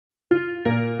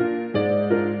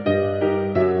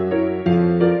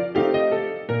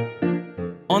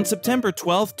On September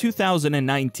 12,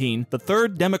 2019, the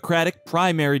third Democratic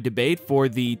primary debate for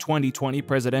the 2020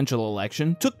 presidential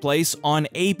election took place on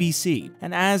ABC,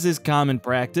 and as is common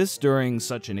practice during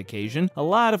such an occasion, a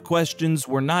lot of questions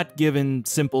were not given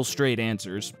simple, straight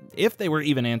answers, if they were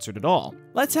even answered at all.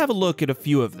 Let's have a look at a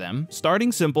few of them,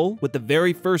 starting simple with the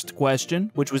very first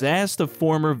question, which was asked of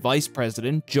former Vice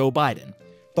President Joe Biden.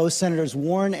 Both Senators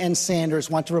Warren and Sanders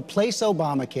want to replace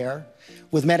Obamacare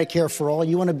with Medicare for all.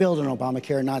 You want to build on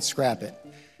Obamacare, not scrap it.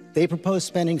 They propose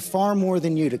spending far more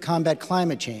than you to combat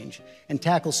climate change and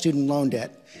tackle student loan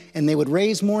debt, and they would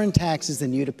raise more in taxes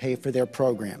than you to pay for their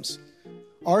programs.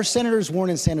 Are Senators Warren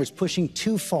and Sanders pushing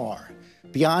too far,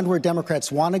 beyond where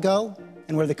Democrats want to go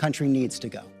and where the country needs to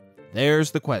go?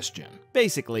 There's the question.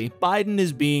 Basically, Biden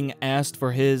is being asked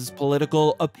for his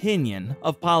political opinion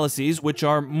of policies which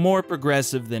are more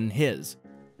progressive than his.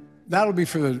 That'll be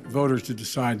for the voters to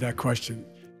decide that question.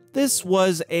 This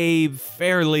was a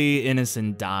fairly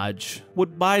innocent dodge.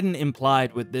 What Biden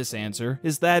implied with this answer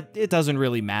is that it doesn't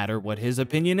really matter what his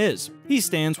opinion is. He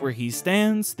stands where he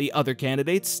stands, the other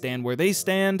candidates stand where they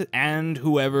stand, and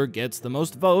whoever gets the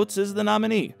most votes is the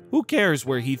nominee. Who cares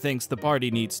where he thinks the party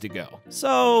needs to go?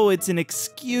 So it's an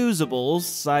excusable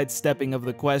sidestepping of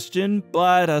the question,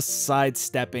 but a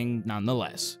sidestepping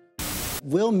nonetheless.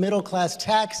 Will middle-class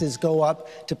taxes go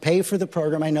up to pay for the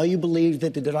program? I know you believe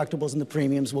that the deductibles and the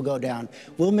premiums will go down.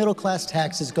 Will middle-class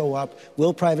taxes go up?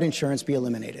 Will private insurance be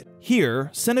eliminated? Here,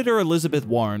 Senator Elizabeth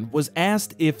Warren was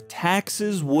asked if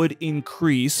taxes would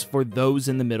increase for those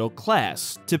in the middle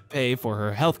class to pay for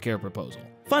her healthcare proposal.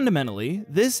 Fundamentally,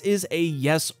 this is a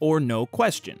yes or no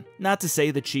question. Not to say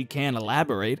that she can't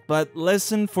elaborate, but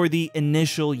listen for the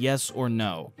initial yes or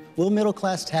no. Will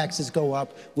middle-class taxes go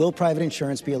up? Will private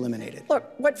insurance be eliminated?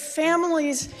 Look, what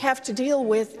families have to deal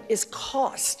with is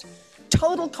cost,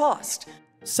 total cost.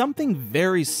 Something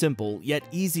very simple yet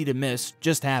easy to miss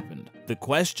just happened. The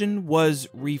question was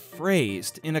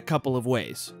rephrased in a couple of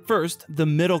ways. First, the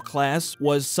middle class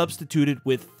was substituted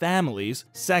with families.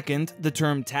 Second, the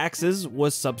term taxes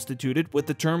was substituted with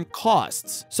the term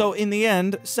costs. So in the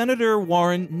end, Senator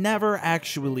Warren never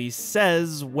actually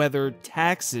says whether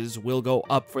taxes will go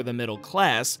up for the middle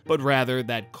class, but rather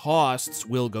that costs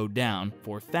will go down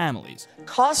for families.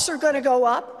 Costs are going to go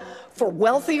up for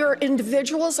wealthier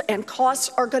individuals, and costs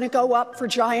are going to go up for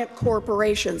giant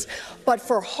corporations. But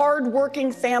for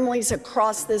hard-working families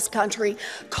across this country,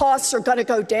 costs are going to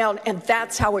go down, and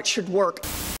that's how it should work.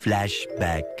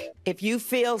 Flashback. If you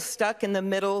feel stuck in the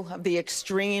middle of the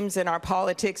extremes in our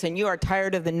politics and you are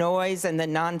tired of the noise and the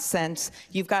nonsense,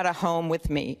 you've got a home with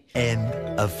me. End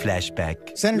of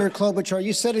flashback. Senator Klobuchar,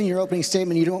 you said in your opening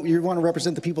statement you want to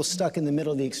represent the people stuck in the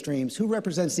middle of the extremes. Who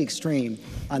represents the extreme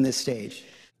on this stage?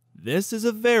 This is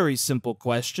a very simple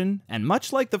question, and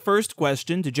much like the first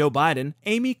question to Joe Biden,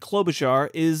 Amy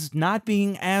Klobuchar is not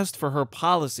being asked for her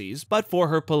policies, but for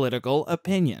her political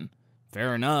opinion.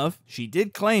 Fair enough, she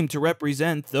did claim to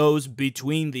represent those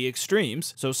between the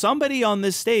extremes, so somebody on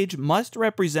this stage must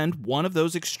represent one of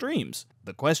those extremes.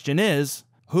 The question is,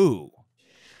 who?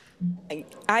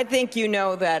 I think you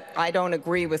know that I don't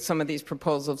agree with some of these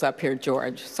proposals up here,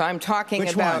 George. So I'm talking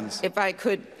Which about ones? if I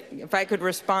could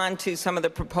respond to some of the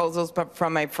proposals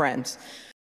from my friends.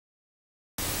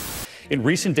 In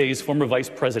recent days, former Vice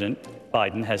President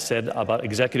Biden has said about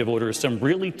executive orders, some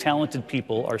really talented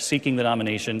people are seeking the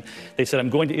nomination. They said, I'm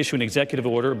going to issue an executive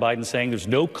order. Biden saying there's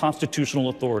no constitutional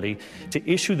authority to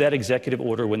issue that executive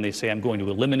order when they say I'm going to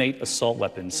eliminate assault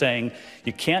weapons, saying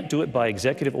you can't do it by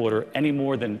executive order any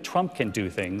more than Trump can do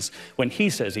things when he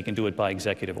says he can do it by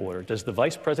executive order. Does the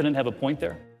Vice President have a point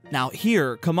there? Now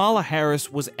here, Kamala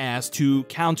Harris was asked to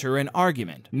counter an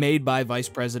argument made by Vice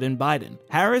President Biden.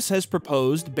 Harris has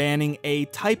proposed banning a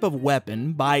type of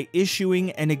weapon by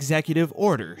issuing an executive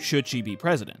order should she be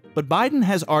president. But Biden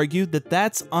has argued that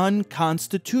that's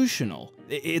unconstitutional.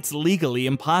 It's legally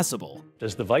impossible.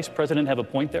 Does the Vice President have a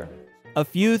point there? A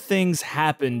few things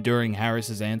happened during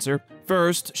Harris's answer.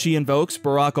 First, she invokes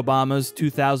Barack Obama's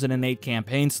 2008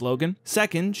 campaign slogan.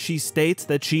 Second, she states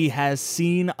that she has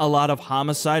seen a lot of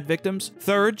homicide victims.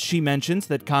 Third, she mentions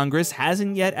that Congress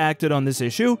hasn't yet acted on this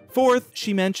issue. Fourth,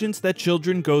 she mentions that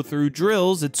children go through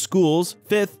drills at schools.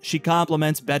 Fifth, she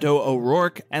compliments Beto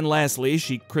O'Rourke. And lastly,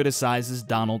 she criticizes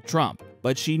Donald Trump.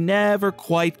 But she never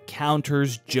quite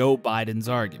counters Joe Biden's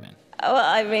argument. Well,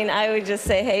 I mean, I would just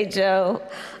say, hey, Joe,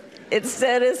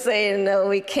 instead of saying, no,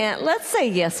 we can't, let's say,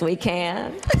 yes, we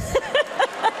can.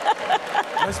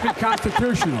 Let's be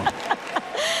constitutional.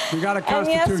 We got a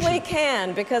constitution. And yes, we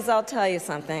can, because I'll tell you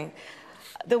something.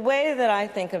 The way that I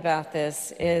think about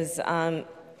this is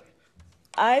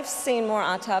I've seen more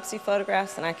autopsy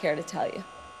photographs than I care to tell you.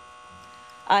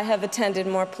 I have attended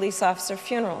more police officer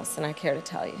funerals than I care to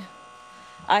tell you.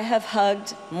 I have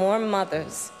hugged more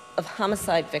mothers of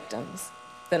homicide victims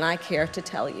than I care to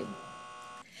tell you.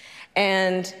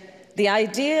 And the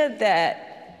idea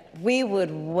that we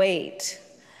would wait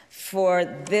for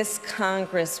this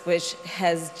Congress, which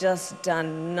has just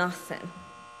done nothing,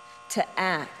 to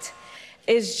act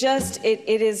is just,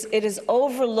 it is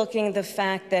overlooking the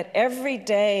fact that every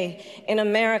day in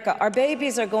America, our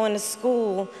babies are going to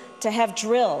school to have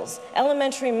drills,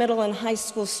 elementary, middle, and high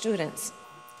school students.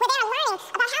 Where they are learning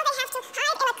about how they have to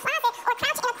hide in a closet or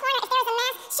crouch in a corner if there is a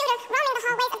mass shooter roaming the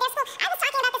hallways of their school. I was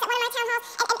talking about this at one of my town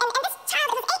halls, and this child,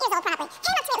 who was 8 years old probably,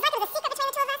 came up to me, it was like it was a secret between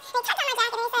the two of us, and he tugged on my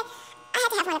jacket and he said, I had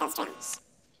to have one of those drills.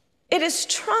 It is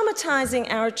traumatizing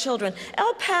our children.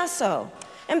 El Paso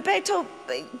and Beto,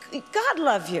 God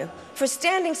love you for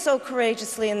standing so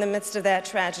courageously in the midst of that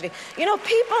tragedy. You know,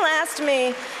 people asked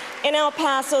me in El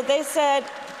Paso, they said,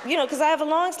 you know, because I have a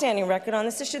long-standing record on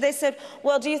this issue, they said,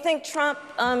 well, do you think Trump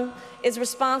is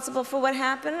responsible for what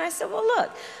happened? And I said, well,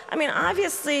 look, I mean,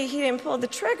 obviously he didn't pull the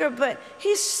trigger, but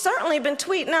he's certainly been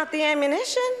tweeting out the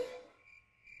ammunition.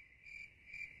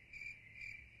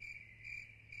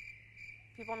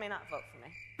 People may not vote for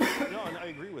me. No, and I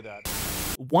agree with that.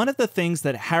 One of the things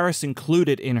that Harris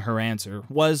included in her answer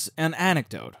was an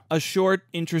anecdote, a short,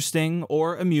 interesting,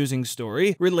 or amusing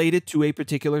story related to a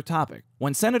particular topic.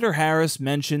 When Senator Harris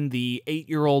mentioned the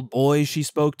 8-year-old boy she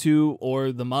spoke to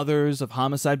or the mothers of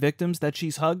homicide victims that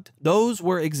she's hugged, those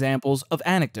were examples of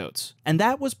anecdotes. And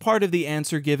that was part of the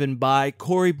answer given by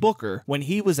Cory Booker when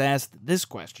he was asked this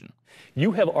question.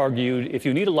 You have argued if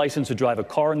you need a license to drive a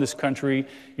car in this country,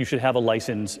 you should have a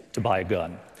license to buy a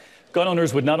gun. Gun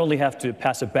owners would not only have to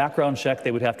pass a background check,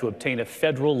 they would have to obtain a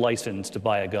federal license to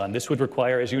buy a gun. This would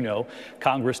require, as you know,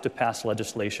 Congress to pass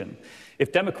legislation.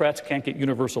 If Democrats can't get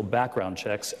universal background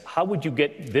checks, how would you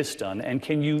get this done? And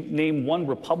can you name one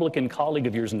Republican colleague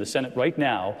of yours in the Senate right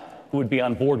now who would be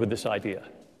on board with this idea?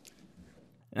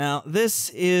 Now, this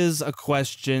is a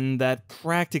question that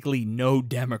practically no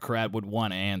Democrat would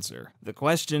want to answer. The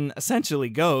question essentially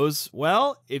goes,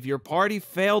 well, if your party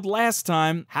failed last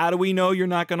time, how do we know you're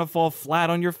not going to fall flat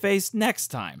on your face next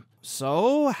time?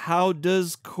 So, how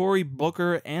does Cory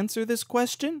Booker answer this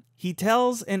question? He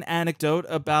tells an anecdote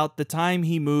about the time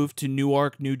he moved to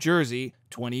Newark, New Jersey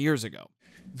 20 years ago.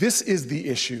 This is the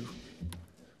issue.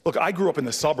 Look, I grew up in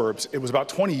the suburbs. It was about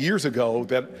 20 years ago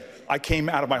that I came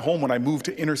out of my home when I moved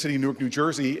to inner city Newark, New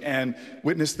Jersey, and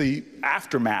witnessed the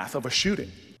aftermath of a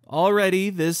shooting. Already,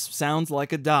 this sounds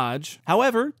like a dodge.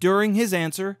 However, during his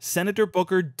answer, Senator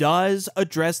Booker does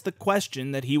address the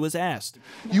question that he was asked.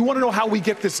 You want to know how we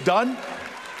get this done?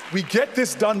 We get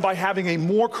this done by having a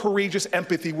more courageous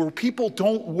empathy where people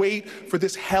don't wait for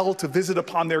this hell to visit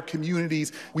upon their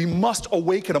communities. We must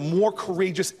awaken a more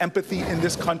courageous empathy in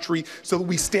this country so that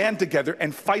we stand together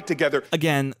and fight together.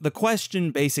 Again, the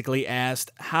question basically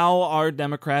asked, how are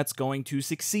Democrats going to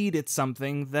succeed at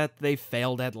something that they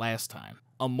failed at last time?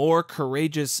 A more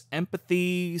courageous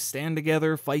empathy, stand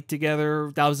together, fight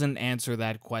together, doesn't answer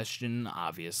that question,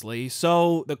 obviously.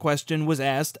 So the question was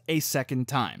asked a second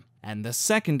time. And the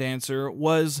second answer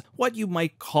was what you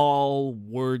might call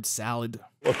word salad.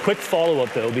 A quick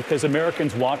follow-up, though, because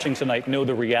Americans watching tonight know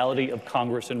the reality of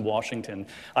Congress in Washington.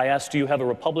 I asked, do you have a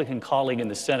Republican colleague in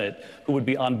the Senate who would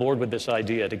be on board with this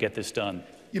idea to get this done?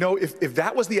 You know, if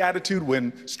that was the attitude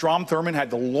when Strom Thurmond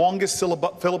had the longest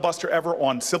filibuster ever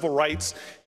on civil rights,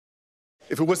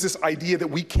 if it was this idea that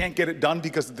we can't get it done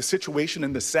because of the situation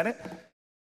in the Senate,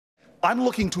 I'm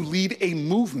looking to lead a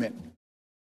movement.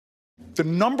 The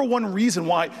number one reason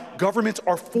why governments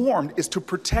are formed is to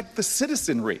protect the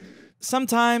citizenry.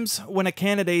 Sometimes, when a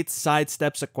candidate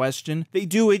sidesteps a question, they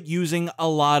do it using a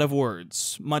lot of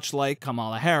words, much like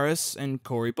Kamala Harris and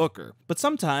Cory Booker. But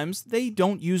sometimes, they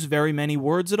don't use very many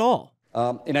words at all.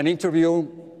 In an interview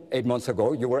 8 months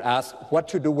ago, you were asked what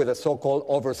to do with the so-called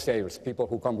overstayers, people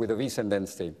who come with a visa and then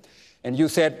stay. And you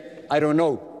said, I don't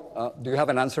know. Do you have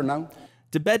an answer now?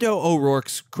 To Beto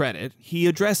O'Rourke's credit, he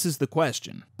addresses the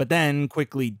question, but then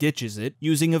quickly ditches it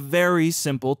using a very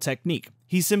simple technique.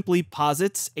 He simply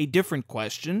posits a different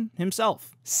question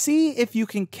himself. See if you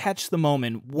can catch the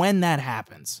moment when that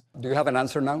happens. Do you have an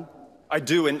answer now? I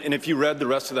do, and if you read the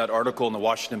rest of that article in the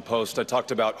Washington Post, I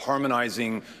talked about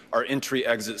harmonizing our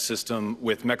entry-exit system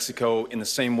with Mexico in the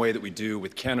same way that we do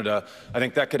with Canada. I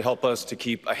think that could help us to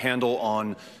keep a handle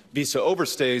on visa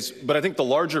overstays, but I think the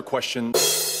larger question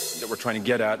that we're trying to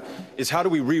get at is how do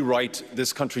we rewrite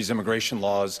this country's immigration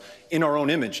laws in our own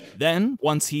image? Then,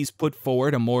 once he's put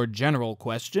forward a more general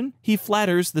question, he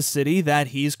flatters the city that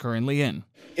he's currently in.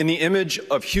 In the image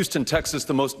of Houston, Texas,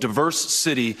 the most diverse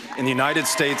city in the United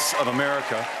States of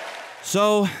America.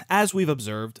 So, as we've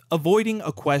observed, avoiding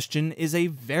a question is a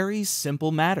very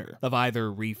simple matter of either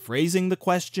rephrasing the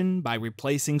question by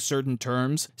replacing certain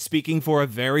terms, speaking for a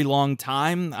very long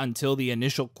time until the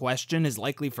initial question is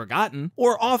likely forgotten,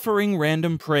 or offering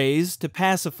random praise to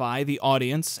pacify the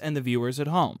audience and the viewers at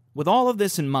home. With all of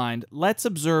this in mind, let's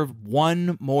observe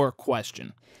one more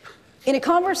question. In a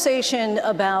conversation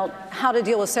about how to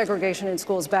deal with segregation in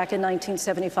schools back in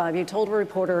 1975, you told a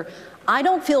reporter, "I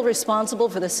don't feel responsible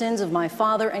for the sins of my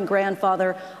father and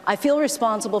grandfather. I feel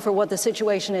responsible for what the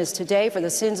situation is today, for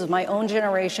the sins of my own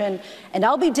generation, and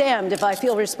I'll be damned if I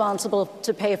feel responsible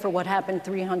to pay for what happened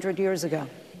 300 years ago."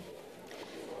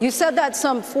 You said that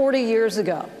some 40 years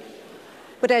ago.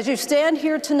 But as you stand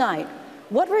here tonight,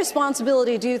 what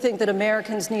responsibility do you think that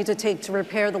Americans need to take to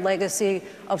repair the legacy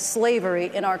of slavery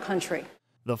in our country?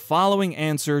 The following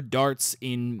answer darts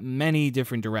in many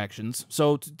different directions,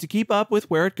 so to keep up with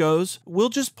where it goes, we'll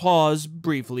just pause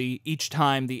briefly each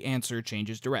time the answer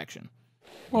changes direction.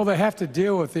 Well, they have to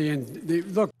deal with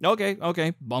look.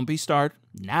 Okay, bumpy start.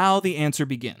 Now the answer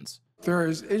begins. There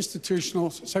is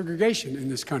institutional segregation in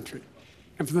this country.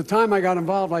 And from the time I got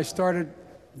involved, I started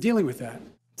dealing with that.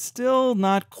 Still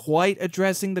not quite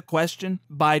addressing the question,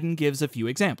 Biden gives a few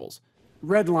examples.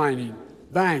 Redlining,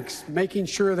 banks, making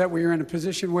sure that we are in a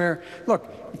position where, look,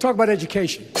 we talk about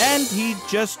education. And he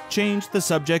just changed the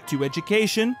subject to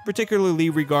education, particularly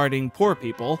regarding poor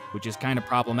people, which is kind of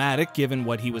problematic given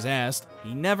what he was asked.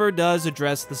 He never does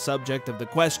address the subject of the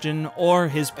question or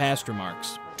his past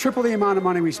remarks. Triple the amount of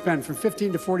money we spend, from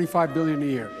 15 to 45 billion a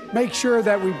year. Make sure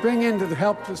that we bring in to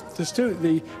help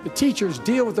the teachers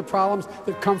deal with the problems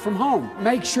that come from home.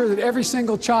 Make sure that every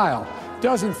single child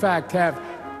does in fact have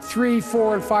 3,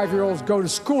 4, and 5-year-olds go to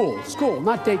school,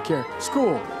 not daycare,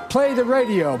 school. Play the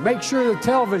radio, make sure the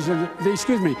television,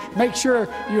 make sure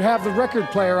you have the record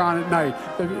player on at night,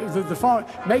 the phone,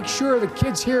 make sure the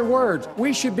kids hear words.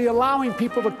 We should be allowing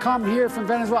people to come here from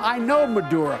Venezuela. I know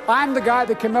Maduro. I'm the guy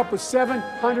that came up with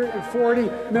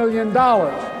 $740 million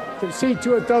to see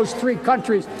to it those 3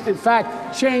 countries, in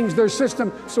fact, change their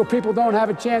system so people don't have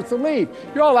a chance to leave.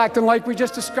 You're all acting like we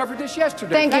just discovered this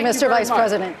yesterday. Thank you, Mr. Vice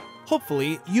President.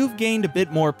 Hopefully, you've gained a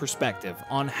bit more perspective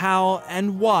on how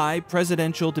and why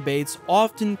presidential debates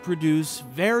often produce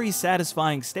very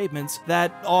satisfying statements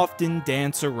that often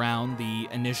dance around the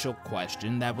initial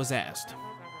question that was asked.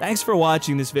 Thanks for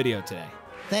watching this video today.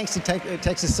 Thanks to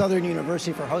Texas Southern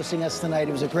University for hosting us tonight.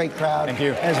 It was a great crowd. Thank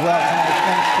you. As well tonight.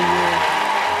 Thanks to you.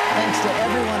 Thanks to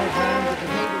everyone at home.